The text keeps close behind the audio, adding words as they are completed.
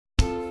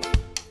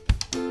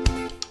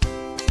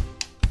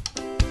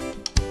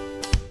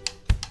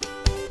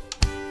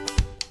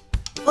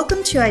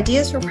Welcome to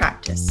Ideas for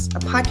Practice, a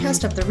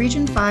podcast of the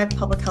Region 5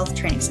 Public Health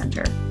Training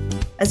Center.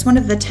 As one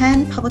of the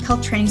 10 public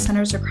health training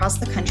centers across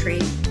the country,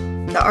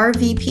 the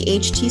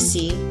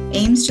RVPHTC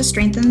aims to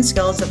strengthen the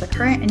skills of the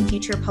current and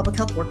future public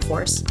health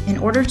workforce in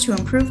order to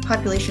improve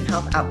population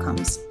health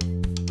outcomes.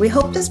 We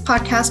hope this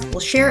podcast will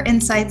share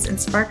insights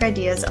and spark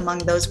ideas among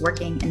those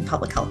working in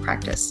public health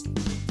practice.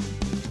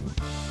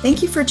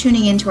 Thank you for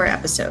tuning into our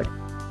episode.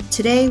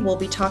 Today, we'll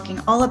be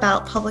talking all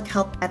about public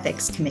health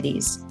ethics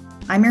committees.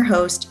 I'm your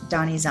host,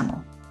 Donnie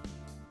Zemmel.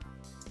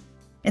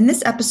 In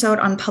this episode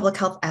on public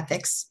health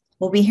ethics,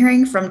 we'll be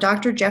hearing from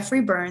Dr. Jeffrey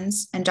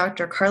Burns and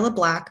Dr. Carla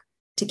Black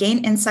to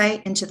gain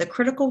insight into the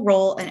critical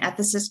role an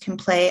ethicist can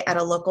play at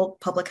a local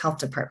public health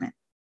department.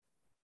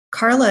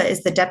 Carla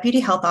is the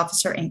Deputy Health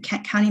Officer in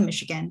Kent County,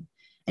 Michigan,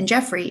 and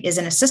Jeffrey is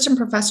an Assistant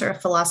Professor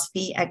of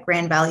Philosophy at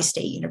Grand Valley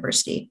State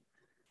University.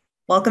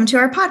 Welcome to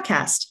our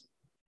podcast.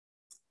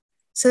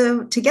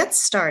 So to get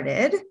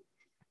started,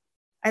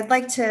 I'd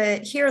like to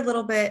hear a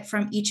little bit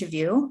from each of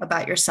you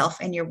about yourself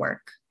and your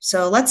work.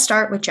 So let's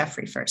start with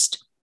Jeffrey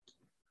first.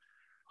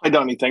 Hi,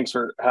 Donnie. Thanks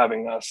for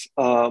having us.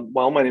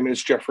 My name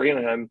is Jeffrey,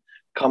 and I'm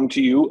come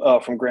to you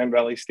from Grand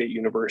Valley State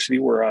University,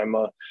 where I'm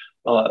a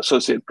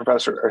associate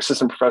professor or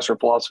assistant professor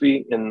of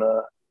philosophy in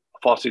the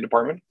philosophy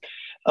department.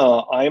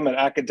 I am an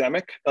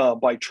academic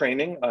by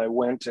training. I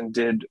went and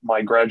did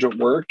my graduate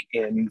work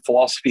in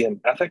philosophy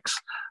and ethics,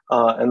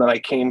 and then I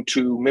came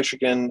to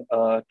Michigan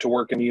to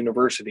work in the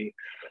university.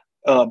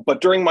 But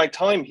during my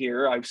time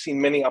here, I've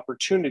seen many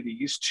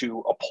opportunities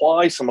to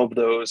apply some of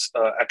those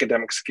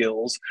academic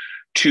skills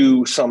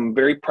to some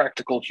very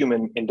practical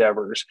human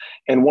endeavors.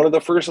 And one of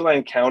the first that I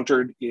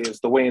encountered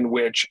is the way in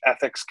which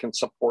ethics can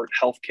support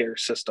healthcare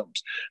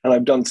systems. And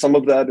I've done some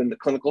of that in the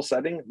clinical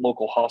setting,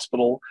 local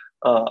hospital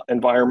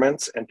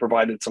environments, and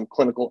provided some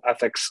clinical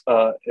ethics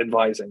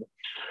advising.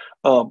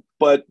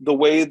 But the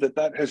way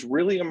that has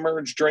really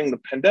emerged during the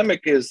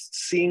pandemic is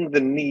seeing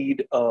the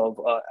need of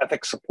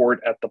ethics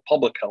support at the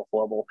public health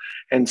level.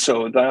 And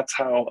so that's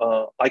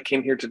how I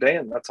came here today,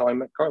 and that's how I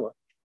met Carla.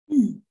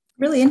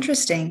 Really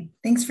interesting.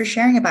 Thanks for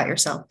sharing about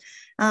yourself.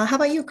 How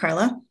about you,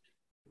 Carla?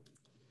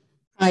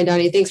 Hi,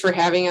 Donnie. Thanks for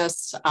having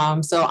us.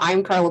 So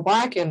I'm Carla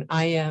Black, and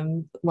I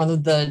am one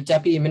of the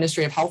Deputy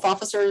Administrative Health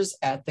Officers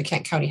at the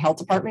Kent County Health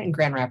Department in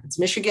Grand Rapids,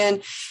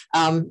 Michigan.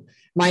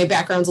 My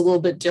background's a little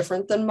bit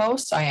different than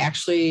most. I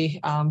actually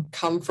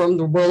come from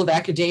the world of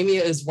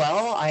academia as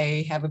well.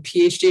 I have a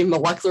PhD in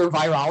molecular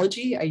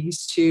virology. I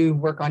used to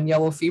work on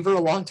yellow fever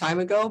a long time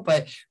ago,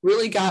 but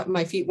really got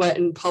my feet wet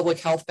in public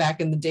health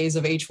back in the days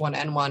of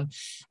H1N1.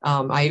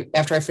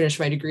 After I finished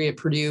my degree at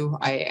Purdue,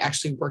 I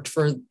actually worked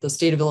for the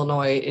state of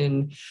Illinois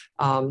in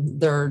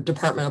their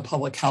Department of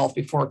Public Health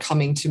before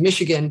coming to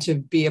Michigan to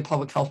be a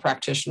public health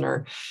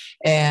practitioner.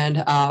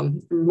 And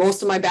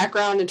most of my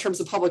background in terms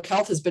of public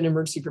health has been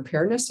emergency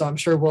preparedness. So I'm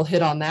sure we'll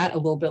hit on that a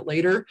little bit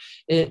later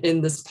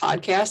in this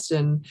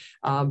podcast.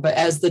 But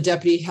as the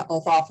Deputy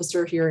Health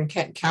Officer here in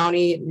Kent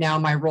County, now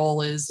my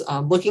role is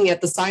looking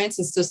at the science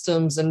and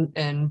systems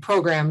and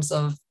programs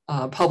of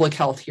public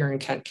health here in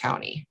Kent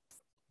County.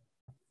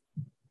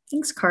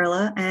 Thanks,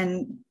 Carla.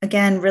 And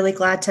again, really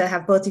glad to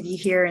have both of you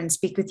here and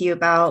speak with you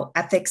about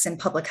ethics in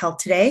public health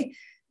today.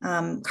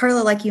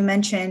 Carla, like you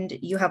mentioned,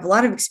 you have a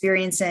lot of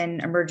experience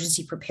in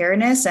emergency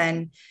preparedness.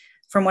 And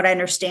from what I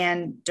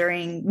understand,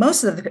 during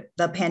most of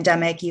the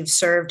pandemic, you've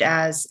served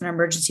as an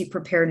emergency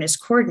preparedness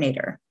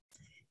coordinator.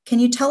 Can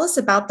you tell us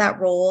about that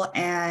role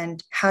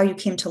and how you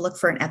came to look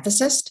for an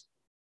ethicist?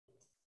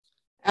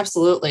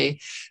 Absolutely.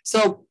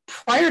 So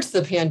prior to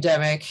the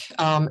pandemic,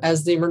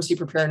 as the emergency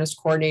preparedness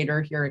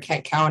coordinator here in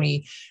Kent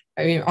County,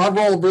 our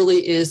role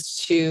really is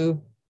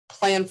to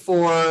plan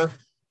for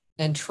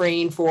and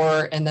train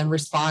for and then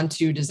respond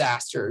to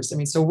disasters.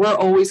 So we're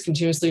always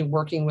continuously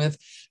working with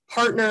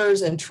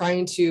partners and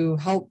trying to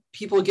help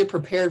people get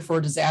prepared for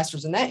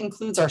disasters, and that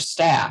includes our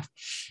staff.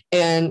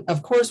 And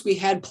of course, we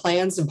had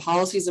plans and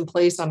policies in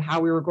place on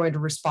how we were going to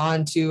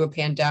respond to a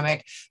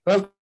pandemic, but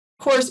of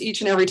course, each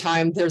and every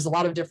time, there's a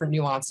lot of different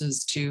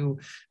nuances to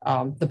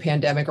the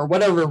pandemic or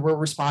whatever we're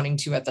responding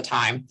to at the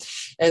time.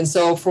 And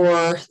so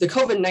for the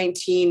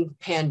COVID-19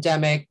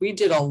 pandemic, we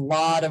did a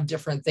lot of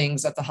different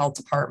things at the health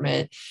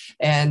department.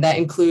 And that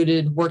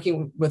included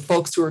working with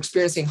folks who were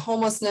experiencing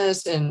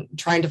homelessness and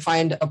trying to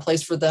find a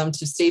place for them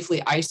to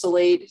safely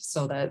isolate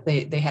so that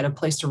they had a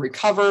place to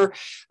recover.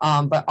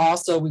 But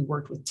also we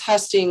worked with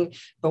testing.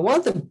 But one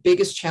of the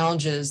biggest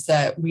challenges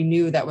that we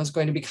knew that was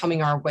going to be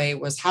coming our way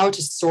was how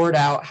to sort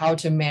out, how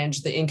to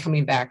manage the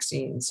incoming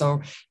vaccine.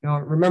 So,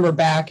 remember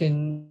back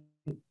in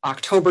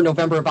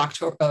November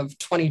of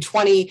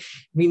 2020,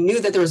 we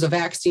knew that there was a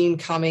vaccine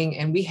coming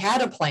and we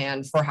had a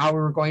plan for how we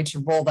were going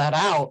to roll that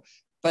out.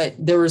 But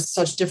there was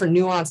such different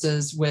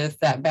nuances with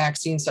that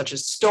vaccine, such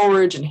as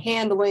storage and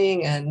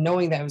handling, and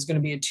knowing that it was going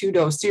to be a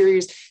 2-dose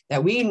series,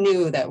 that we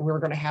knew that we were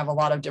going to have a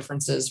lot of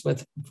differences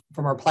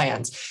from our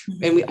plans.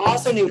 And we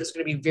also knew it was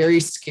going to be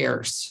very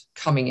scarce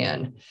coming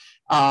in.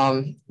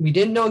 We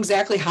didn't know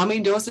exactly how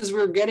many doses we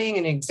were getting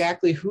and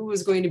exactly who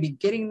was going to be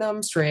getting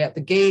them straight at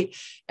the gate.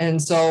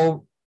 And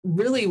so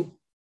really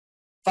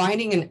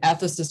finding an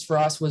ethicist for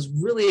us was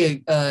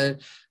really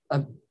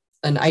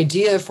an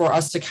idea for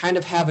us to kind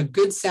of have a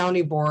good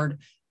sounding board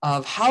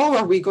of how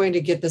are we going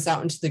to get this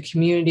out into the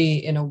community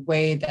in a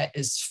way that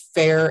is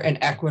fair and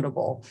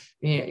equitable.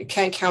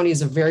 Kent County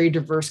is a very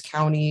diverse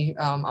county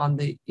on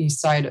the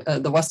east side,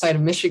 the west side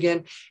of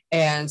Michigan.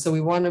 And so we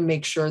want to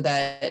make sure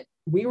that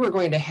we were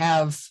going to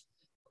have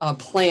a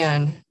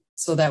plan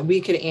so that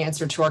we could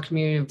answer to our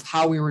community of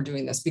how we were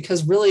doing this,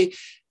 because really,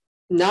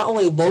 not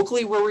only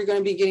locally were we going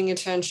to be getting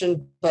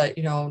attention, but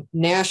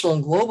national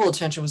and global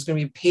attention was going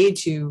to be paid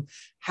to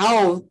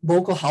how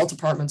local health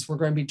departments were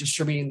going to be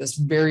distributing this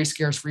very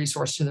scarce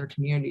resource to their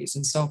communities.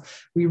 And so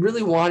we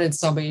really wanted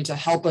somebody to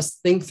help us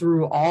think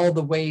through all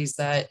the ways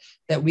that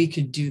we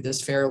could do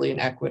this fairly and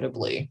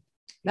equitably.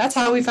 That's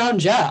how we found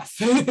Jeff.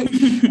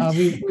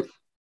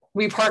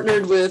 We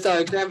partnered with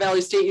Grand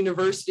Valley State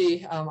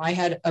University. I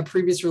had a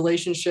previous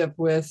relationship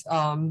with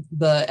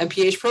the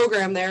MPH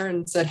program there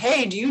and said,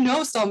 hey, do you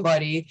know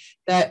somebody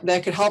that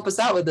could help us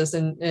out with this?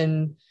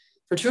 And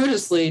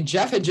fortuitously,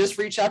 Jeff had just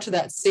reached out to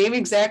that same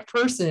exact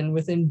person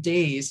within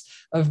days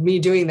of me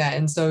doing that.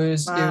 And so it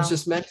was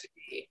just meant to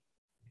be.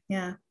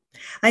 Yeah.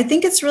 I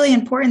think it's really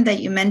important that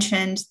you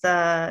mentioned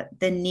the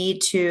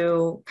need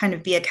to kind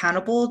of be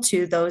accountable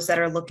to those that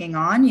are looking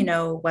on,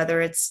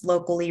 whether it's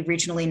locally,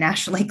 regionally,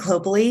 nationally,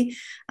 globally.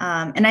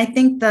 And I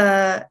think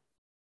the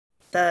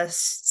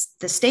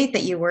state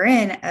that you were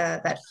in,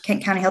 that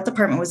Kent County Health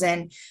Department was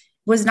in,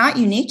 was not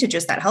unique to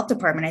just that health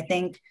department. I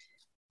think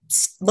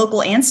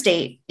local and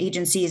state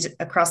agencies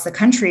across the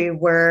country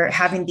were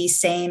having these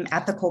same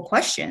ethical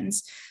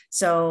questions.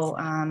 So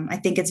I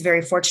think it's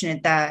very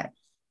fortunate that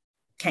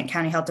Kent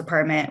County Health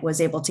Department was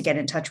able to get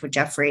in touch with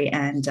Jeffrey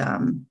and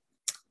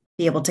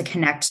be able to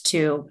connect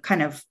to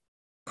kind of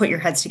put your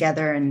heads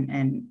together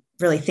and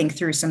really think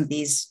through some of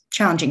these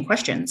challenging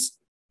questions.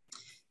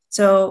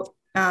 So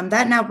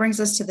that now brings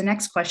us to the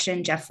next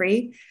question,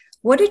 Jeffrey.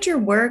 What did your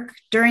work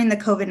during the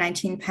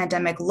COVID-19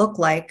 pandemic look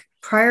like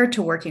prior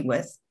to working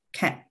with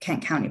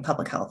Kent County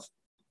Public Health?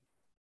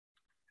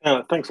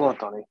 Thanks a lot,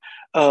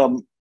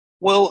 Donnie.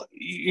 Well,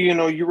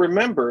 you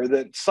remember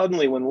that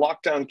suddenly when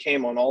lockdown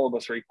came on all of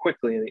us very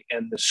quickly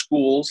and the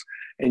schools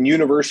and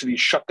universities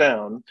shut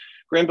down,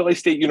 Grand Valley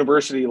State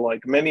University,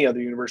 like many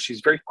other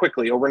universities, very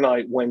quickly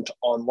overnight went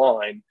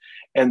online.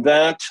 And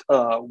that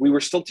we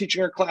were still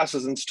teaching our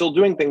classes and still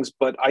doing things,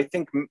 but I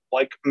think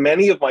like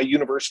many of my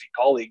university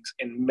colleagues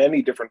in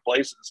many different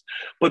places,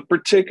 but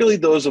particularly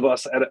those of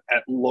us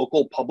at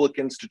local public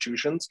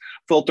institutions,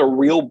 felt a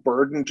real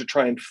burden to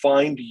try and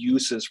find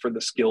uses for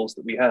the skills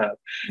that we have.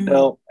 Mm-hmm.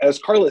 Now, as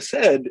Carla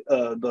said,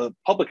 the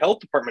public health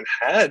department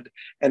had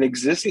an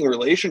existing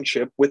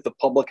relationship with the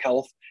public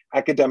health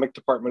academic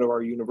department of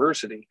our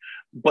university.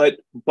 But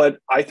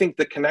I think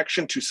the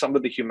connection to some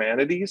of the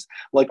humanities,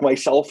 like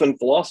myself in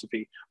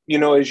philosophy,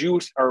 as you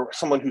are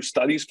someone who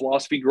studies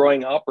philosophy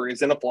growing up or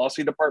is in a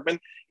philosophy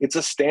department, it's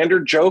a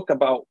standard joke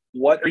about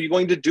what are you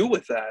going to do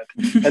with that?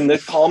 And the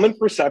common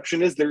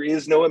perception is there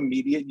is no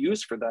immediate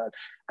use for that.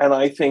 And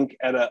I think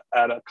at a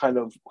kind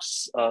of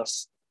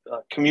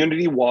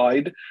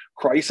community-wide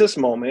crisis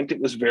moment,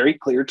 it was very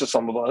clear to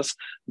some of us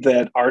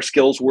that our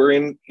skills were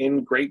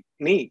in great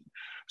need.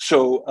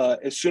 So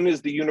as soon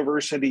as the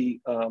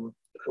university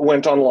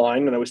went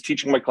online and I was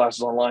teaching my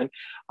classes online,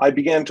 I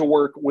began to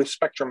work with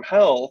Spectrum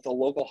Health, a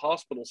local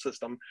hospital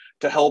system,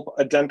 to help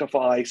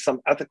identify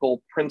some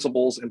ethical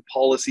principles and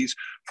policies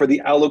for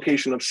the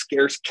allocation of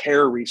scarce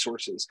care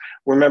resources.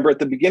 Remember, at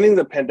the beginning of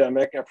the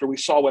pandemic, after we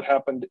saw what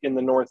happened in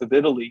the north of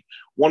Italy,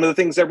 one of the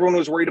things everyone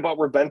was worried about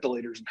were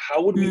ventilators. And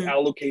how would we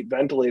allocate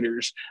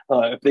ventilators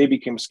if they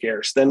became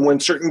scarce? Then when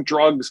certain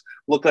drugs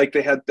looked like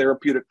they had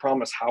therapeutic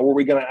promise, how were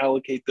we going to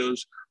allocate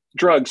those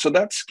drugs? So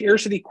that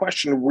scarcity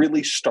question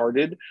really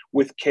started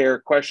with care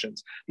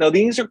questions. Now,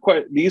 these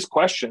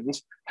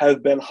questions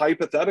have been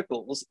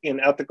hypotheticals in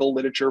ethical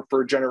literature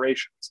for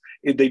generations.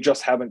 They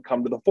just haven't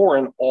come to the fore,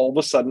 and all of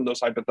a sudden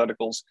those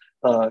hypotheticals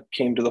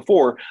came to the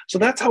fore. So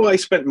that's how I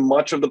spent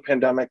much of the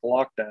pandemic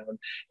lockdown.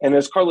 And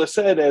as Carla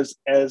said,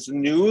 as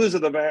news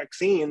of the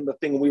vaccine, the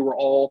thing we were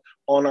all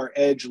on our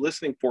edge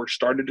listening for,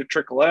 started to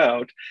trickle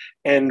out,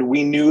 and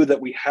we knew that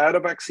we had a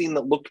vaccine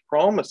that looked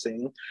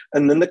promising,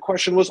 and then the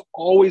question was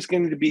always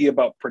going to be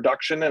about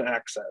production and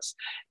access.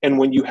 And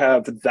when you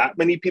have that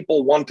many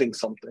people wanting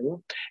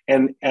something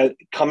and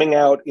coming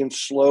out in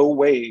slow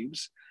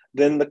waves,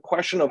 then the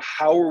question of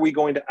how are we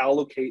going to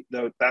allocate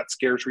that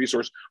scarce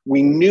resource,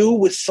 we knew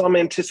with some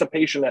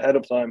anticipation ahead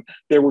of time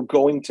there were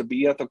going to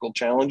be ethical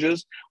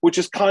challenges, which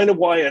is kind of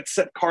why it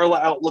set Carla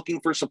out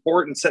looking for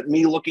support and set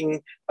me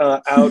looking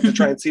out to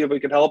try and see if we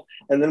could help.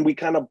 And then we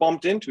kind of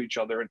bumped into each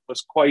other. It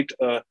was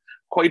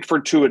quite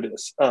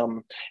fortuitous.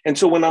 And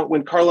so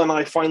when Carla and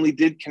I finally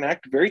did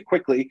connect very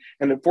quickly,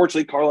 and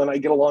unfortunately Carla and I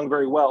get along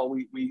very well,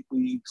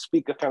 we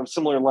speak a kind of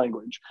similar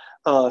language.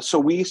 So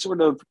we sort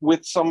of,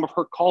 with some of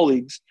her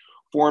colleagues,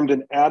 formed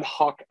an ad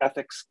hoc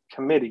ethics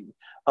committee.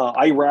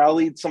 I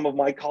rallied some of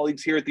my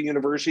colleagues here at the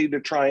university to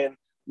try and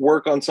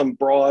work on some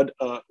broad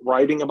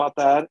writing about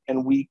that,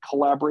 and we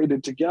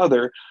collaborated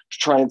together to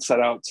try and set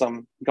out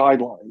some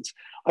guidelines.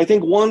 I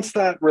think once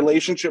that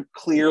relationship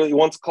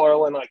once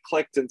Carla and I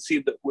clicked and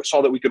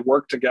saw that we could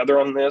work together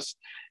on this,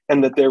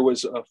 and that there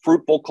was a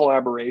fruitful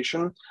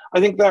collaboration, I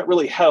think that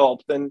really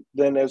helped.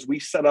 Then as we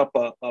set up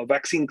a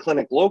vaccine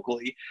clinic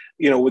locally,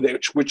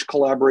 which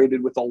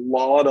collaborated with a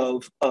lot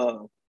of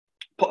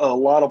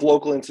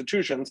local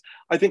institutions,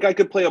 I think I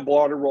could play a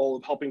broader role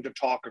of helping to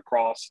talk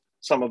across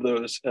some of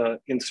those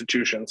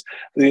institutions.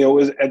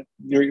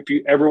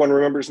 If everyone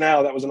remembers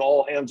now, that was an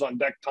all hands on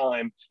deck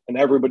time, and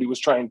everybody was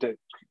trying to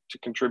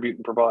contribute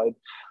and provide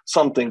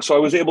something. So I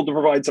was able to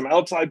provide some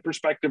outside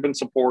perspective and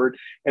support,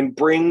 and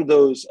bring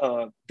those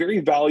very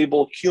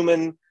valuable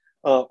human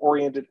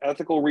oriented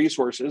ethical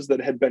resources that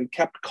had been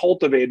kept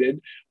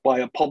cultivated by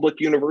a public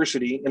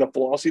university in a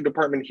philosophy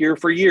department here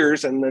for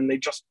years, and then they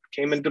just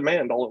came in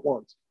demand all at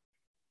once.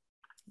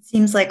 It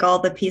seems like all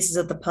the pieces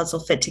of the puzzle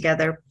fit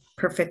together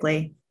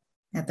perfectly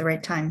at the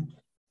right time.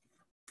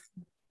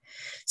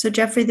 So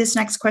Jeffrey, this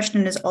next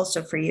question is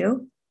also for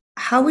you.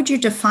 How would you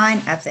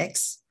define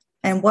ethics,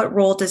 and what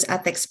role does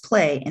ethics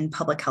play in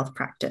public health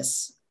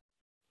practice?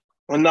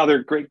 Another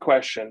great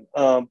question.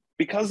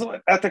 Because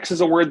ethics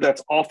is a word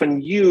that's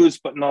often used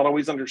but not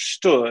always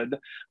understood,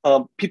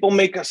 people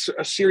make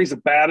a series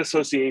of bad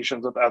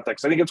associations with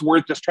ethics. I think it's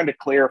worth just trying to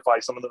clarify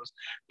some of those.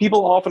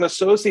 People often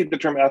associate the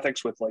term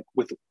ethics with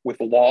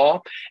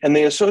law, and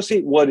they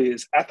associate what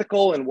is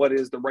ethical and what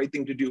is the right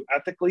thing to do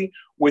ethically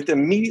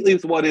immediately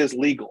with what is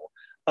legal.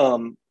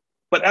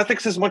 But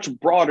ethics is much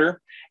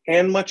broader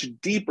and much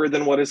deeper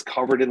than what is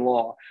covered in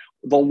law.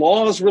 The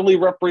laws really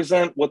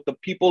represent what the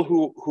people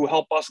who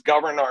help us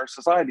govern our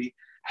society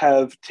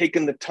have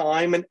taken the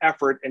time and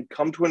effort and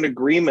come to an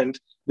agreement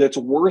that's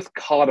worth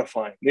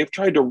codifying. They've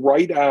tried to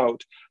write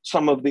out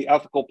some of the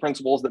ethical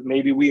principles that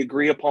maybe we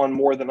agree upon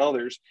more than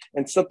others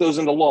and set those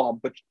into law.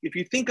 But if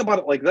you think about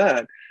it like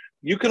that,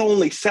 you can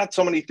only set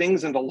so many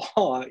things into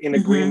law in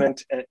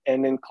agreement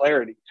and in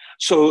clarity.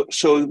 So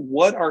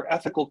what our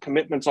ethical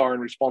commitments are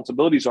and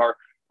responsibilities are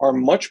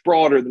much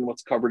broader than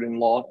what's covered in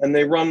law, and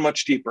they run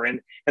much deeper.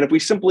 And if we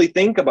simply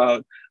think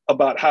about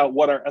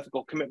what our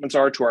ethical commitments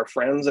are to our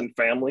friends and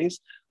families,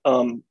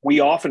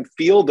 we often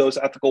feel those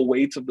ethical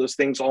weights of those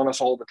things on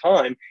us all the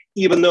time,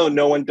 even though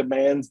no one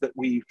demands that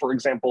we, for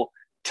example,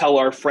 tell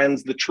our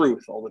friends the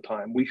truth all the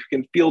time. We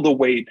can feel the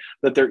weight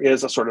that there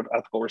is a sort of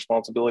ethical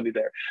responsibility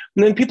there.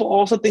 And then people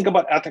also think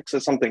about ethics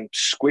as something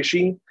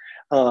squishy,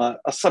 a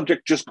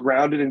subject just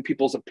grounded in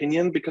people's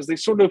opinion, because they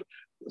sort of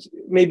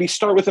maybe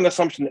start with an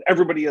assumption that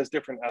everybody has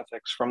different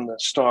ethics from the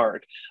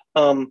start.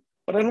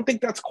 But I don't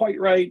think that's quite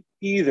right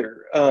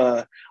either.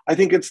 I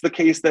think it's the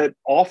case that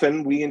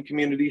often we in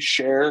communities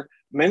share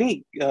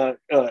many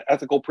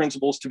ethical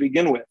principles to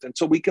begin with. And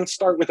so we can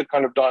start with a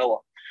kind of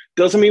dialogue.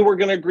 Doesn't mean we're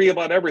going to agree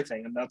about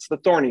everything, and that's the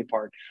thorny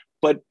part.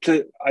 But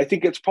I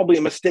think it's probably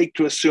a mistake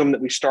to assume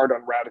that we start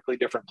on radically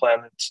different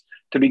planets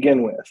to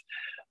begin with.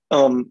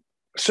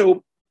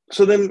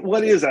 So then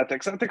what is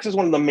ethics? Ethics is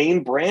one of the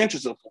main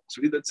branches of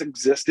philosophy that's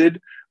existed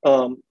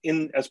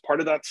as part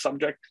of that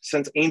subject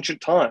since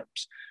ancient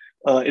times.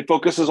 It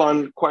focuses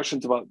on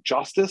questions about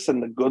justice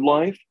and the good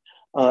life.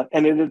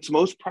 And in its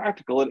most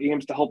practical, it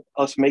aims to help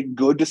us make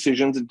good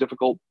decisions in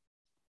difficult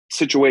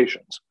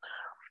situations.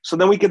 So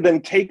then we could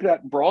then take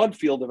that broad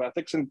field of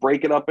ethics and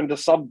break it up into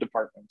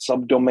sub-departments,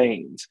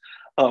 subdomains.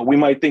 We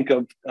might think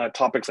of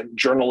topics like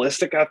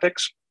journalistic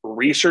ethics,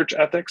 research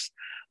ethics,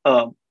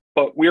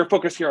 but we are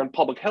focused here on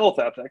public health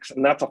ethics,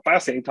 and that's a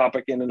fascinating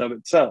topic in and of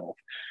itself.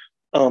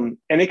 And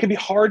it can be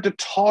hard to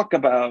talk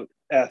about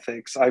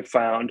ethics, I've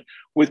found,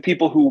 with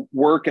people who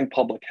work in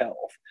public health.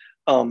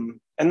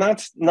 And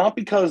that's not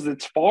because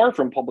it's far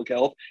from public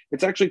health.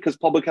 It's actually because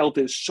public health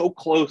is so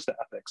close to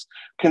ethics.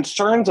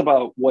 Concerns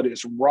about what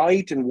is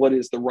right and what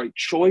is the right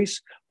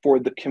choice for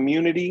the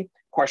community,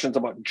 questions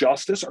about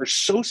justice are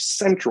so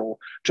central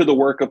to the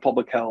work of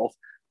public health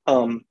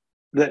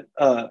that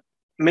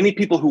many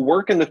people who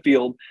work in the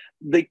field,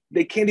 they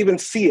can't even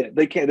see it.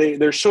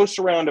 They're so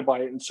surrounded by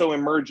it and so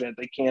emergent,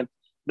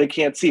 they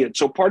can't see it.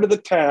 So part of the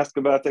task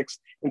of ethics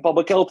in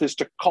public health is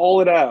to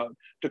call it out,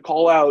 to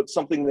call out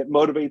something that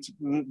motivates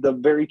the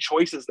very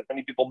choices that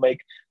many people make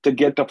to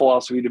get to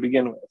philosophy to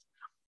begin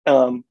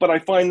with. But I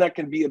find that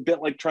can be a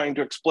bit like trying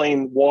to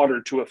explain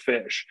water to a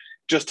fish.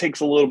 It just takes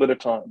a little bit of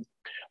time.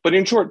 But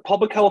in short,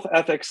 public health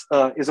ethics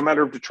is a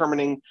matter of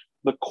determining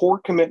the core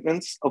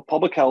commitments of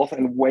public health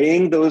and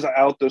weighing those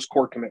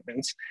core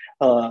commitments,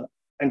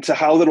 and to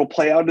how that'll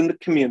play out in the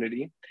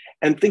community,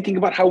 and thinking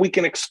about how we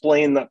can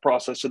explain that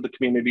process to the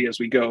community as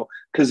we go,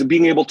 because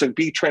being able to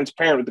be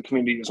transparent with the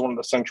community is one of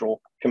the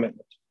central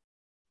commitments.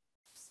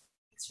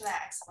 Thanks for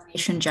that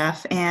explanation,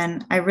 Jeff.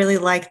 And I really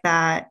like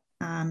that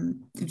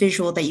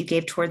visual that you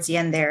gave towards the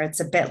end there. It's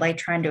a bit like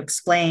trying to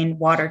explain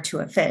water to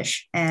a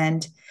fish.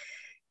 And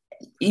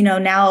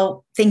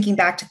now thinking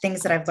back to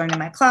things that I've learned in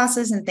my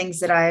classes and things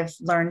that I've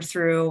learned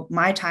through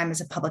my time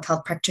as a public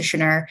health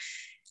practitioner,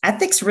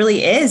 ethics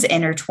really is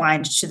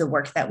intertwined to the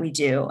work that we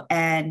do.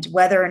 And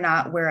whether or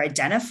not we're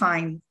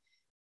identifying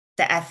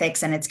the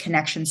ethics and its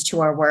connections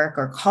to our work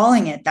or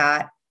calling it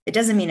that, it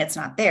doesn't mean it's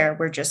not there.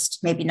 We're just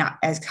maybe not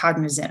as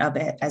cognizant of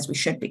it as we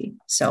should be.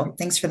 So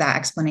thanks for that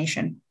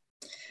explanation.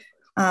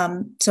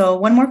 So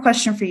one more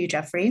question for you,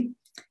 Jeffrey.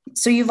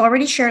 So you've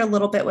already shared a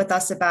little bit with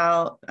us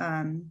about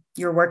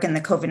your work in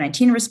the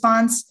COVID-19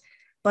 response,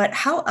 but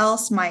how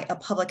else might a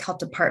public health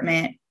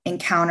department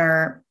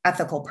encounter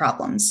ethical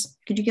problems?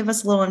 Could you give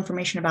us a little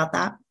information about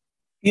that?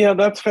 Yeah,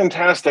 that's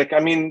fantastic. I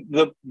mean,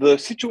 the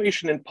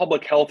situation in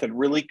public health had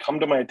really come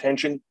to my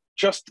attention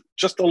just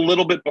a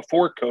little bit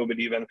before COVID,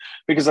 even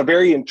because a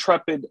very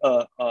intrepid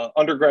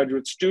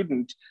undergraduate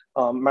student,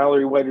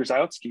 Mallory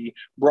White-Orzowski,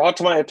 brought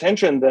to my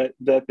attention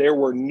that there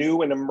were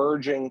new and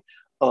emerging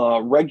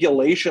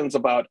regulations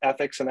about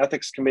ethics and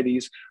ethics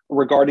committees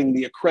regarding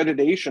the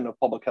accreditation of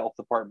public health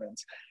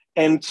departments.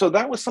 And so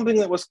that was something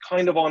that was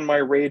kind of on my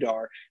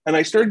radar. And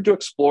I started to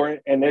explore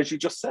it. And as you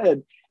just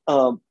said,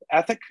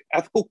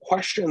 ethical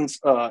questions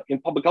in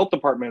public health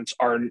departments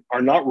are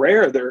not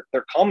rare.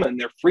 They're common.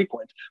 They're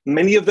frequent.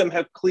 Many of them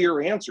have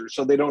clear answers,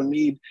 so they don't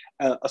need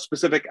a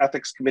specific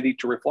ethics committee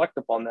to reflect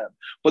upon them.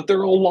 But there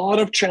are a lot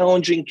of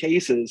challenging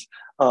cases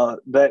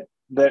that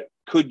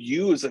could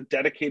use a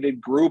dedicated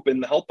group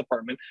in the health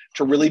department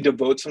to really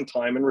devote some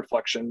time and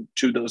reflection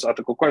to those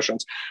ethical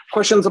questions.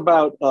 Questions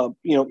about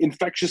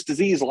infectious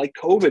disease like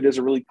COVID is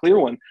a really clear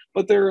one,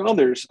 but there are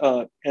others.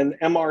 An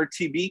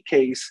MRTB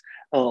case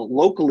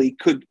locally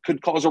could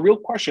cause a real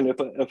question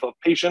if a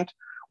patient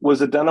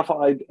was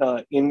identified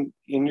in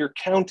your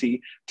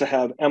county to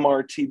have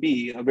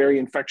MRTB, a very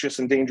infectious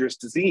and dangerous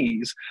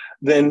disease.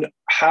 Then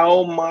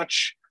how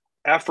much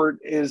effort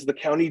is the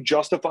county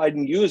justified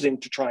in using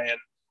to try and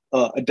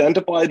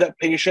identify that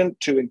patient,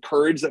 to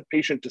encourage that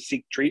patient to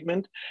seek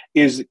treatment?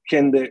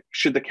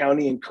 Should the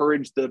county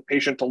encourage the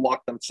patient to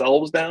lock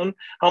themselves down?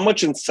 How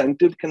much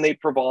incentive can they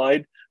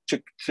provide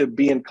to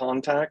be in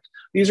contact?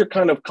 These are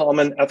kind of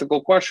common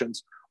ethical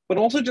questions, but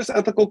also just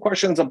ethical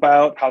questions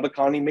about how the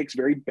county makes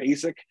very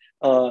basic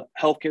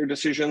healthcare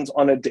decisions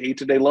on a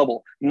day-to-day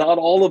level. Not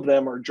all of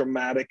them are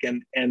dramatic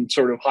and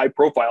sort of high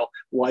profile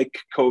like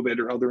COVID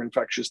or other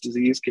infectious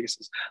disease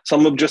cases.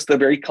 Some of just the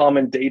very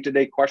common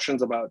day-to-day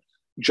questions about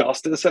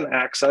justice and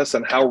access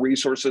and how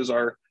resources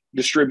are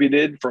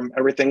distributed, from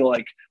everything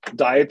like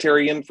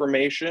dietary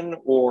information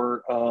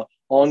or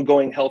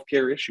ongoing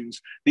healthcare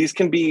issues. These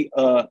can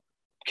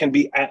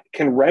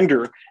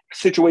render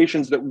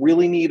situations that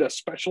really need a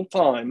special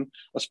time,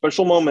 a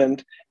special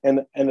moment,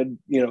 and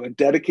a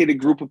dedicated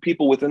group of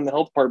people within the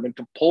health department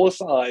to pull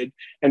aside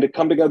and to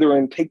come together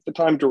and take the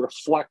time to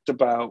reflect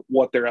about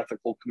what their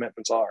ethical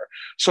commitments are.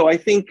 So I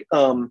think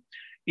an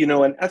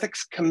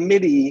ethics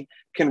committee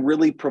can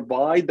really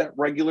provide that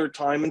regular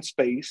time and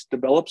space,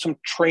 develop some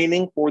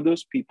training for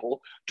those people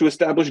to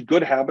establish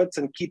good habits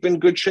and keep in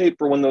good shape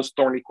for when those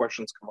thorny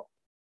questions come up.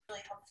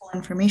 Really helpful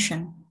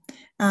information.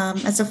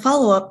 As a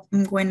follow-up,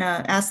 I'm going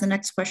to ask the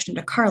next question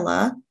to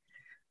Carla.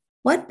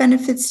 What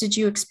benefits did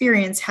you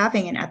experience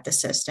having an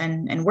ethicist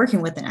and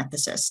working with an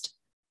ethicist?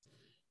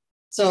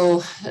 So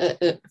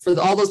for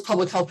all those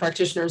public health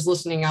practitioners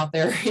listening out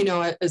there,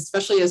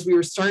 especially as we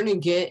were starting to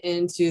get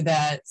into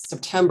that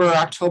September,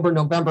 October,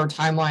 November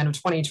timeline of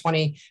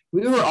 2020,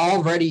 we were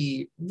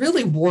already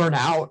really worn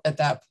out at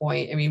that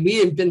point. I mean, we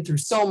had been through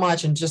so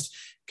much and just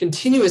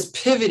continuous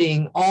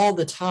pivoting all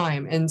the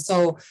time. And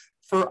so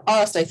for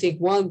us, I think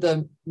one of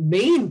the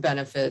main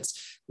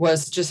benefits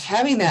was just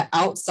having that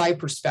outside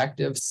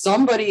perspective,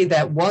 somebody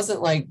that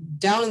wasn't like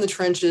down in the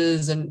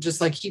trenches and just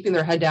like keeping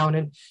their head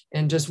down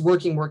and just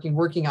working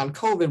on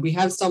COVID. We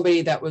have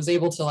somebody that was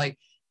able to like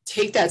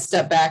take that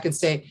step back and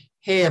say,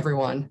 hey,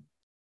 everyone,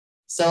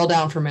 settle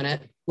down for a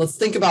minute. Let's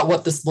think about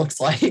what this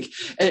looks like.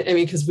 I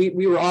mean, because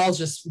we were all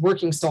just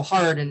working so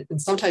hard. And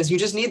sometimes you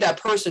just need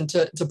that person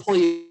to pull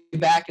you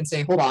back and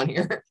say, hold on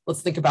here,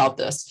 let's think about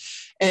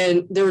this.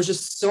 And there was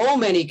just so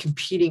many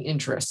competing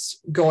interests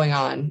going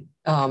on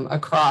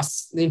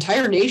across the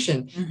entire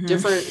nation,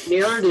 different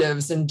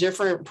narratives and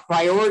different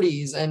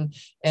priorities. And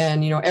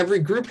every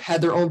group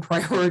had their own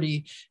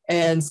priority.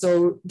 And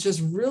so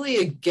just really,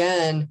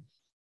 again,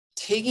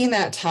 taking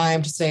that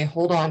time to say,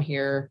 hold on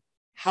here,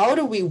 how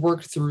do we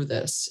work through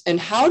this? And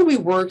how do we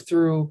work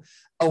through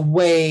a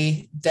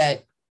way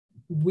that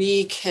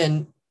we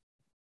can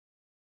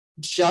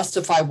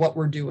justify what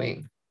we're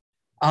doing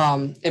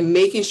and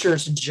making sure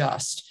it's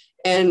just?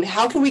 And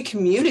how can we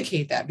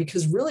communicate that?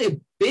 Because really a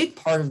big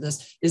part of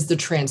this is the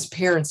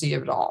transparency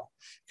of it all.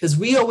 Because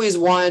we always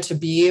wanted to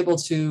be able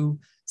to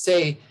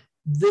say,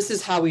 this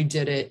is how we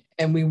did it.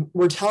 And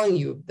we're telling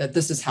you that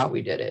this is how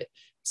we did it.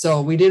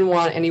 So we didn't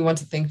want anyone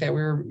to think that we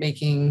were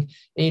making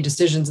any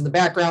decisions in the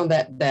background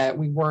that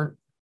we weren't,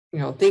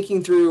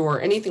 thinking through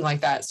or anything like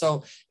that.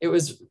 So it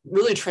was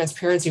really,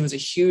 transparency was a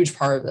huge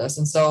part of this.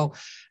 And so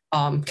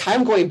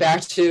kind of going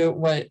back to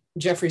what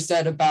Jeffrey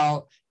said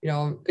about,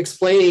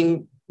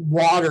 explaining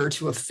water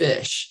to a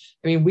fish.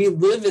 I mean, we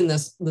live in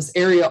this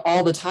area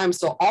all the time.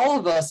 So all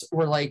of us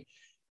were like,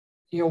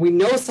 we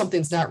know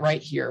something's not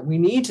right here. We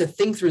need to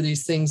think through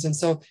these things. And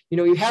so,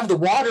 you have the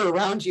water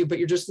around you, but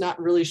you're just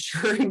not really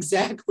sure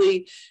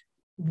exactly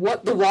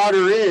what the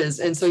water is.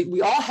 And so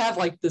we all have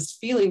like this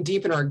feeling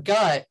deep in our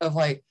gut of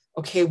like,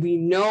 okay, we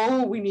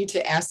know we need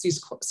to ask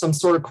these some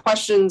sort of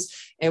questions,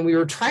 and we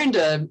were trying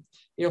to,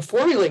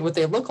 formulate what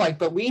they look like,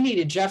 but we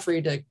needed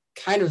Jeffrey to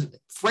kind of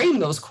frame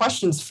those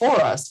questions for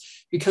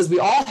us, because we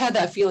all had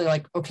that feeling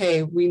like,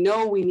 okay, we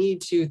know we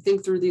need to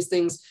think through these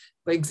things,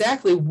 but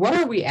exactly what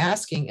are we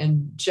asking?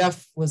 And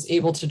Jeff was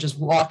able to just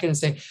walk in and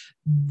say,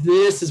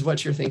 this is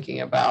what you're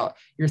thinking about.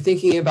 You're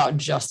thinking about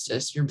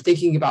justice. You're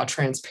thinking about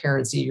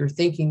transparency. You're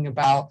thinking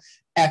about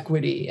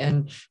equity.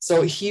 And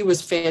so he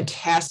was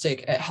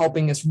fantastic at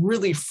helping us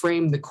really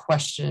frame the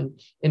question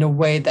in a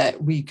way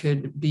that we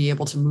could be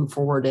able to move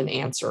forward and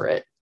answer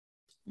it.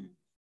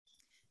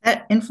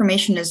 That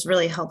information is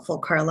really helpful,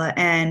 Carla.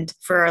 And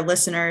for our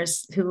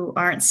listeners who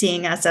aren't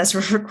seeing us as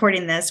we're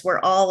recording this, we're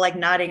all like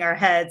nodding our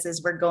heads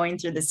as we're going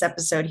through this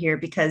episode here,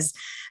 because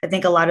I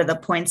think a lot of the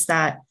points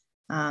that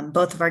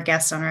both of our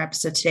guests on our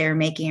episode today are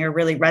making are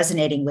really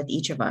resonating with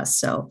each of us.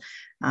 So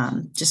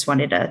just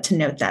wanted to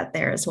note that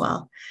there as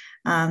well.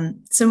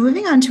 So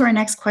moving on to our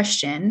next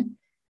question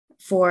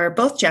for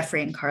both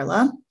Jeffrey and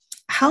Carla,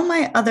 how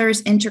might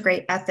others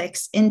integrate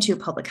ethics into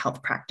public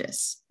health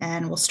practice?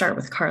 And we'll start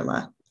with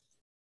Carla.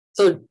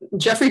 So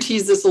Jeffrey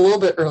teased this a little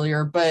bit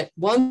earlier, but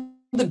one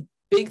of the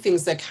big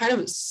things that kind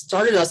of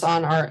started us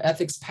on our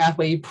ethics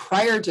pathway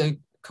prior to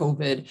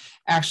COVID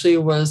actually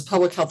was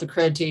Public Health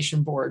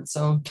Accreditation Board.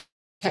 So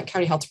Kent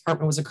County Health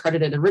Department was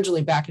accredited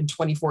originally back in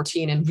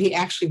 2014, and we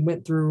actually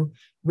went through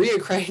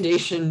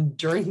reaccreditation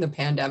during the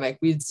pandemic.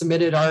 We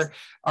submitted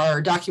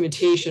our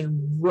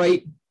documentation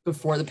right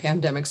before the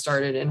pandemic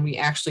started, and we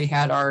actually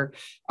had our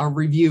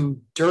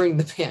review during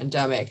the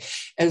pandemic.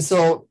 And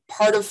so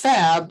part of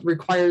FAB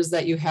requires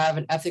that you have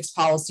an ethics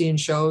policy and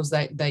shows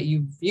that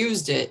you've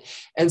used it.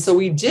 And so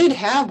we did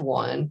have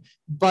one,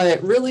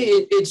 but really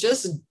it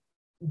just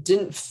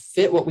didn't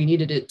fit what we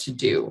needed it to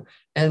do.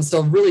 And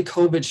so really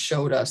COVID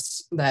showed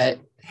us that,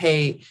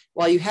 hey,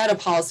 while you had a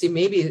policy,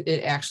 maybe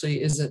it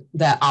actually isn't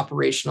that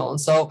operational. And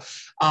so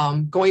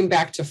going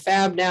back to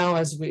FAB now,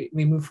 as we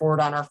move forward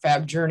on our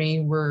FAB journey,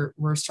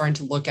 we're starting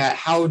to look at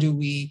how do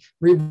we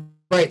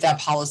rewrite that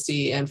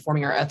policy and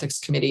forming our ethics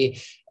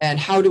committee, and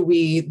how do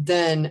we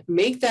then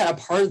make that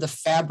a part of the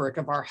fabric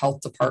of our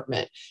health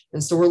department.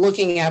 And so we're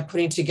looking at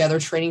putting together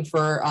training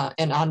for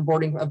and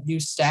onboarding of new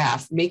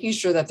staff, making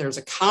sure that there's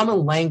a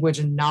common language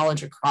and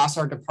knowledge across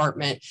our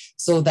department,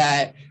 so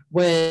that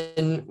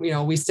when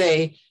we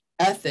say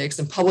ethics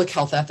and public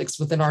health ethics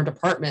within our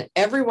department,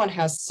 everyone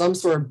has some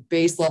sort of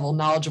base level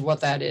knowledge of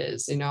what that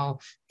is,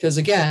 because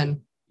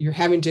again, you're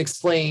having to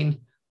explain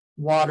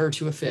water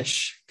to a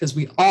fish, because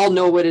we all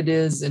know what it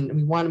is, and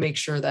we want to make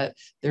sure that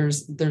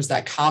there's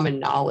that common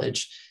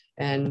knowledge.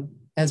 And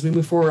as we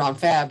move forward on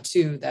FAB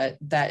too,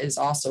 that is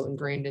also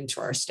ingrained into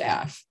our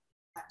staff.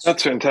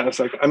 That's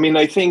fantastic. I mean,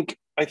 I think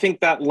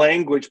that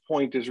language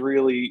point is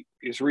really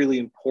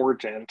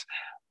important.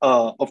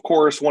 Of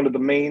course, one of the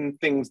main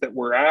things that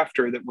we're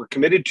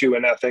committed to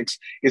in ethics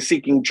is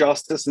seeking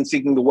justice and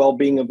seeking the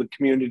well-being of the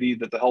community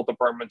that the health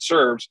department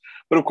serves.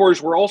 But of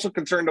course, we're also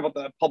concerned about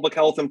the public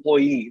health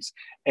employees.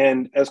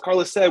 And as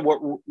Carla said,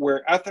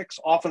 where ethics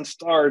often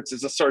starts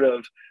is a sort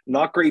of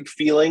not great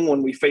feeling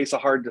when we face a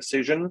hard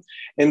decision.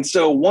 And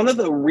so one of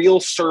the real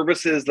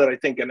services that I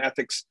think an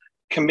ethics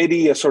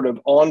committee, a sort of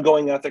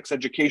ongoing ethics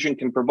education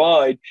can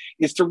provide,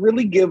 is to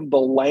really give the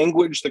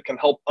language that can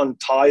help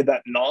untie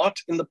that knot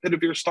in the pit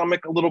of your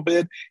stomach a little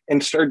bit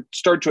and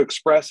start to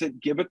express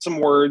it, give it some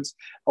words,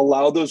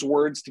 allow those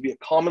words to be a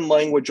common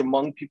language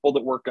among people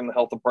that work in the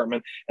health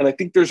department. And I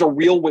think there's a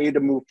real way to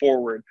move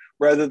forward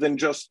rather than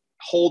just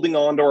holding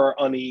on to our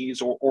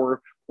unease or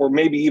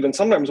maybe even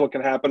sometimes what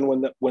can happen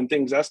when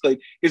things escalate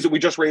is that we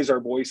just raise our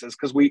voices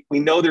because we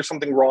know there's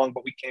something wrong,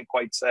 but we can't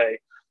quite say.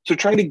 So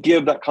trying to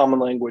give that common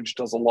language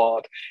does a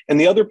lot. And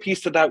the other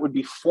piece to that would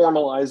be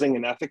formalizing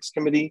an ethics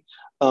committee.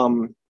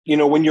 When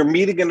you're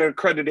meeting an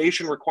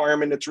accreditation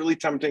requirement, it's really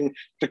tempting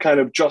to kind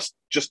of just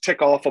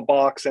tick off a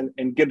box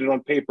and get it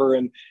on paper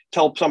and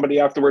tell somebody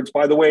afterwards,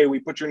 by the way, we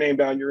put your name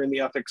down, you're in the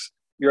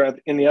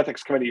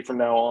ethics committee from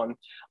now on.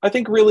 I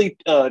think really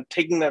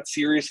taking that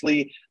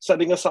seriously,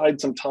 setting aside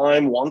some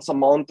time once a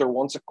month or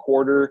once a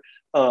quarter,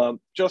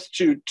 just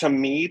to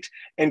meet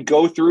and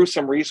go through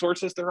some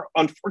resources.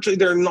 Unfortunately,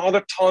 there are not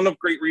a ton of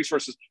great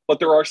resources, but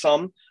there are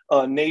some.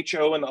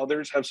 NACCHO and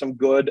others have some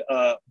good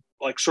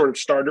sort of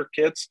starter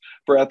kits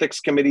for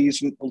ethics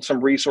committees, and some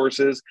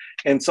resources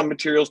and some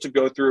materials to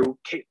go through,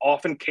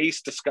 often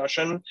case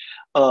discussion,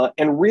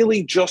 and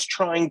really just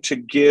trying to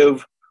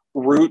give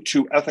root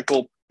to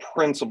ethical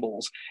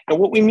principles. And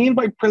what we mean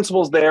by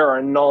principles there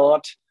are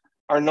not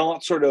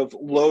sort of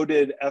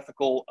loaded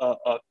ethical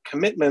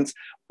commitments,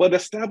 but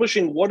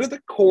establishing what are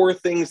the core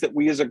things that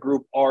we as a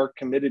group are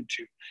committed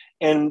to.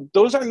 And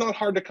those are not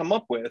hard to come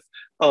up with.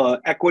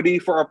 Equity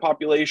for our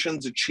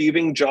populations,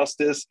 achieving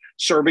justice,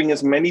 serving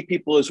as many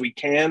people as we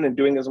can, and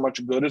doing as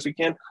much good as we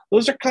can.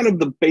 Those are kind of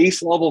the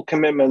base level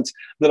commitments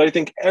that I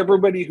think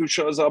everybody who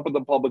shows up at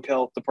the public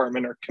health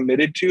department are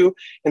committed to.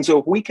 And so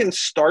if we can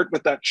start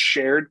with that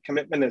shared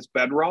commitment as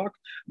bedrock,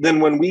 then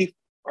when we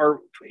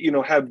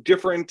have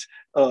different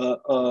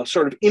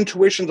sort of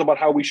intuitions about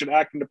how we should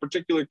act in a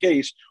particular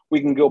case, we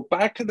can go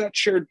back to that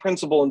shared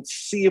principle and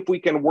see if we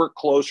can work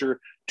closer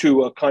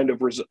to a kind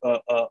of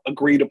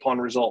agreed upon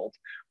result.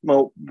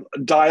 Well,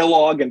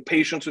 dialogue and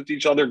patience with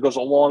each other goes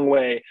a long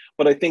way,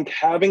 but I think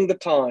having the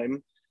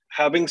time,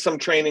 having some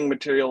training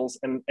materials,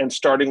 and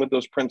starting with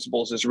those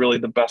principles is really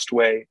the best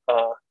way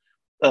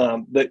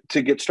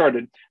to get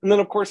started. And then,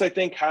 of course, I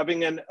think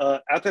having an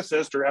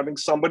ethicist or having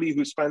somebody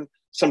who spent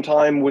some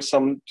time with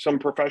some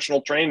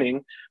professional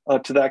training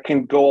to that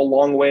can go a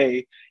long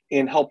way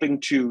in helping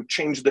to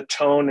change the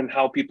tone and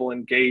how people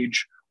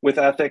engage with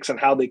ethics and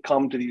how they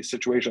come to these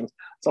situations.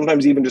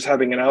 Sometimes even just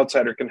having an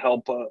outsider can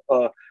help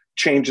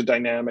change the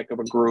dynamic of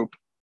a group.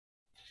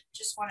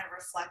 Just want to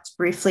reflect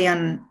briefly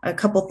on a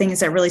couple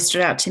things that really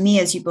stood out to me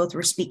as you both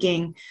were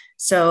speaking.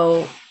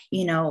 So,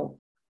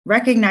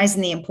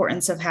 recognizing the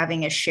importance of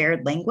having a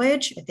shared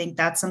language. I think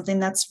that's something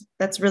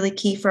that's really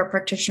key for our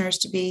practitioners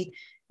to be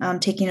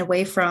taking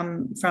away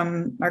from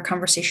our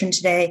conversation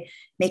today,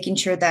 making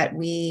sure that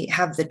we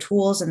have the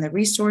tools and the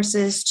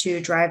resources to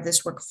drive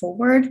this work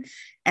forward,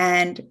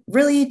 and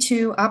really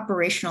to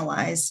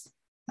operationalize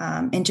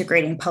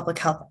integrating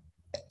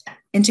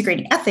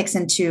ethics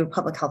into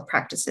public health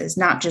practices,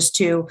 not just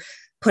to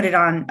put it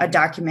on a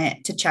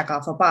document to check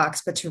off a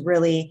box, but to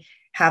really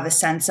have a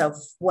sense of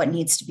what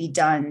needs to be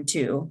done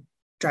to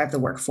drive the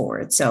work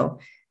forward. So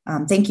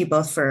thank you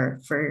both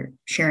for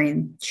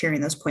sharing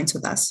those points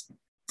with us.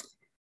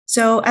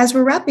 So as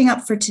we're wrapping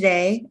up for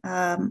today,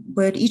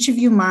 would each of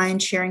you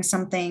mind sharing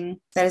something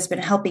that has been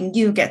helping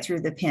you get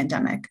through the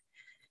pandemic?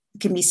 It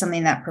can be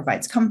something that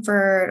provides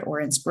comfort or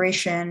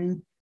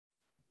inspiration,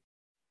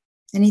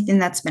 anything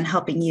that's been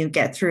helping you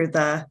get through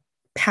the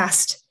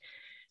past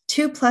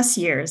 2+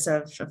 years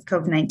of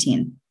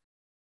COVID-19.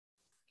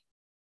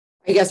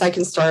 I guess I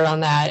can start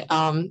on that.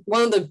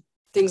 One of the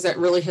things that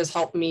really has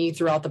helped me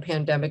throughout the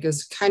pandemic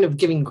is kind of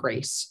giving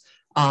grace.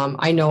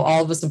 I know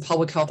all of us in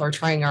public health are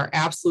trying our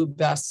absolute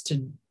best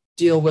to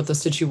deal with a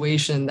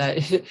situation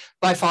that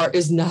by far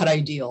is not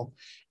ideal.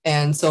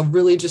 And so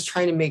really just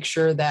trying to make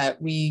sure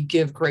that we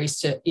give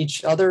grace to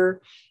each other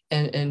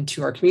and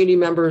to our community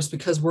members,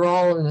 because we're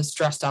all in a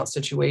stressed out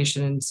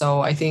situation. And so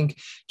I think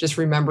just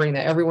remembering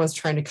that everyone's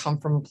trying to come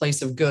from a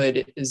place of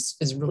good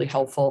is really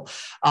helpful.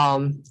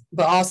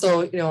 But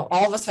also,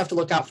 all of us have to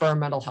look out for our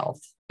mental health.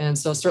 And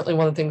so certainly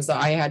one of the things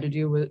that I had to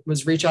do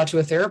was reach out to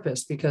a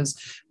therapist, because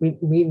we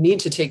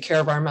need to take care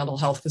of our mental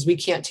health, because we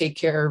can't take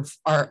care of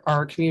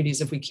our communities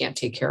if we can't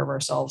take care of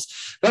ourselves.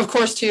 But of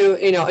course, too,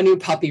 a new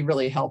puppy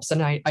really helps.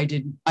 And I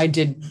did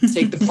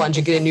take the plunge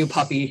and get a new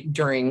puppy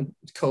during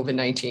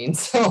COVID-19.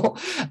 So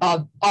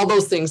all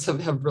those things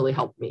have really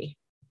helped me.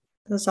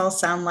 Those all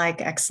sound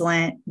like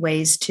excellent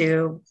ways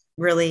to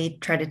really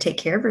try to take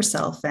care of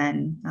yourself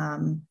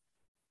and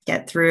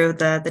get through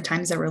the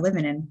times that we're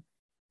living in.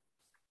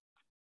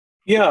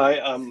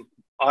 Yeah,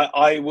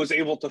 I was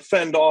able to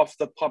fend off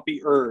the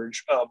puppy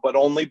urge, but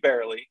only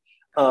barely.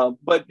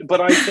 But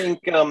I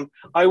think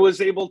I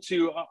was able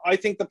to. I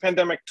think the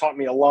pandemic taught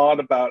me a lot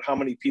about how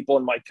many people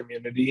in my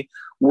community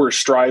were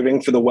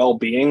striving for the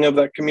well-being of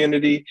that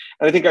community,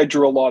 and I think I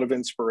drew a lot of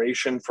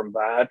inspiration from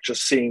that.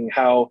 Just seeing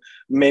how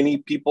many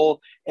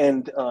people,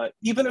 and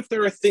even if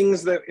there are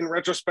things that, in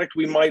retrospect,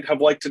 we might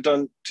have liked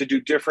to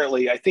do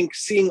differently, I think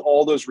seeing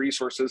all those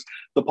resources,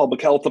 the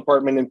public health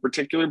department in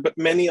particular, but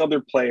many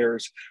other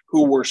players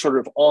who were sort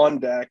of on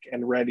deck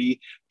and ready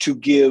to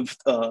give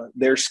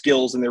their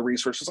skills and their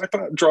resources, I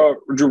thought drew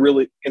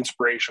really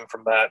inspiration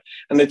from that.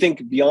 And I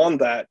think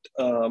beyond that,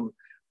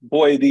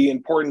 the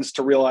importance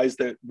to realize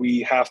that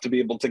we have to be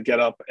able to get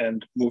up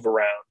and move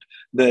around,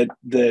 that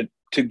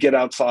to get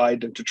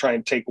outside and to try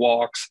and take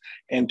walks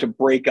and to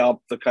break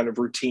up the kind of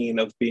routine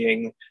of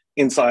being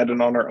inside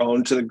and on our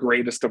own to the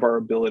greatest of our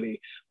ability.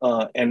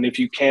 And if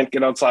you can't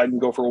get outside and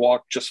go for a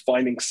walk, just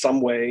finding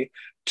some way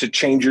to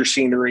change your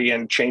scenery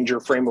and change your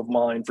frame of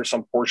mind for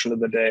some portion of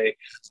the day.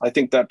 I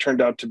think that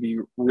turned out to be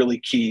really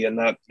key. And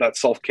that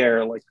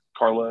self-care, like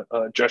Carla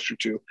gestured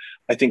to,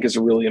 I think is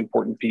a really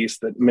important piece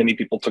that many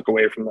people took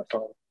away from that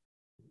time.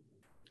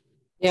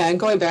 Yeah, and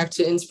going back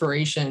to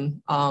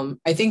inspiration,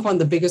 I think one of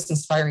the biggest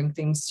inspiring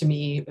things to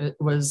me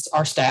was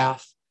our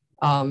staff.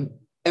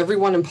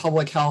 Everyone in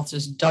public health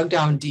just dug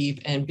down deep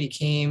and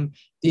became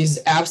these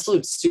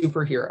absolute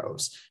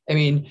superheroes. I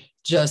mean,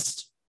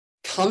 just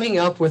coming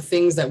up with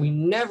things that we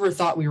never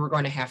thought we were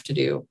going to have to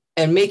do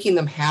and making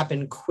them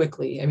happen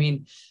quickly. I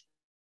mean,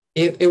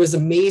 it was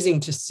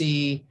amazing to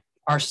see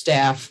our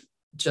staff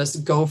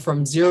just go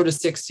from 0 to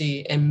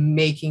 60 and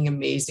making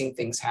amazing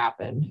things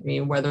happen. I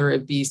mean, whether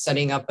it be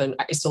setting up an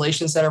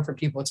isolation center for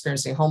people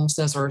experiencing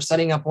homelessness or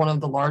setting up one of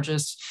the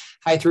largest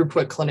high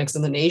throughput clinics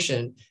in the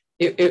nation,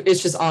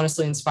 it's just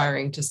honestly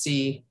inspiring to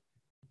see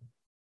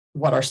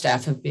what our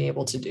staff have been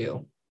able to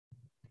do.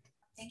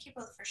 Thank you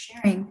both for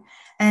sharing.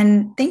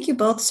 And thank you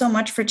both so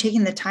much for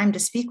taking the time to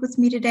speak with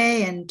me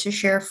today and to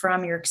share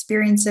from your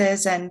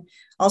experiences, and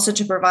also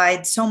to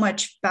provide so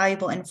much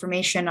valuable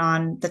information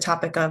on the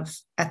topic of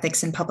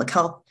ethics in public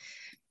health.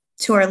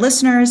 To our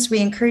listeners, we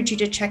encourage you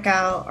to check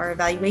out our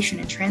evaluation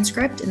and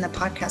transcript in the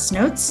podcast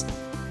notes.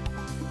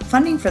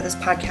 Funding for this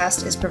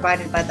podcast is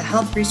provided by the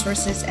Health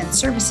Resources and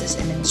Services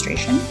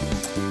Administration.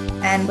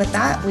 And with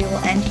that, we will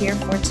end here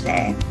for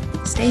today.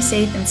 Stay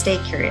safe and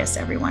stay curious,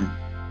 everyone.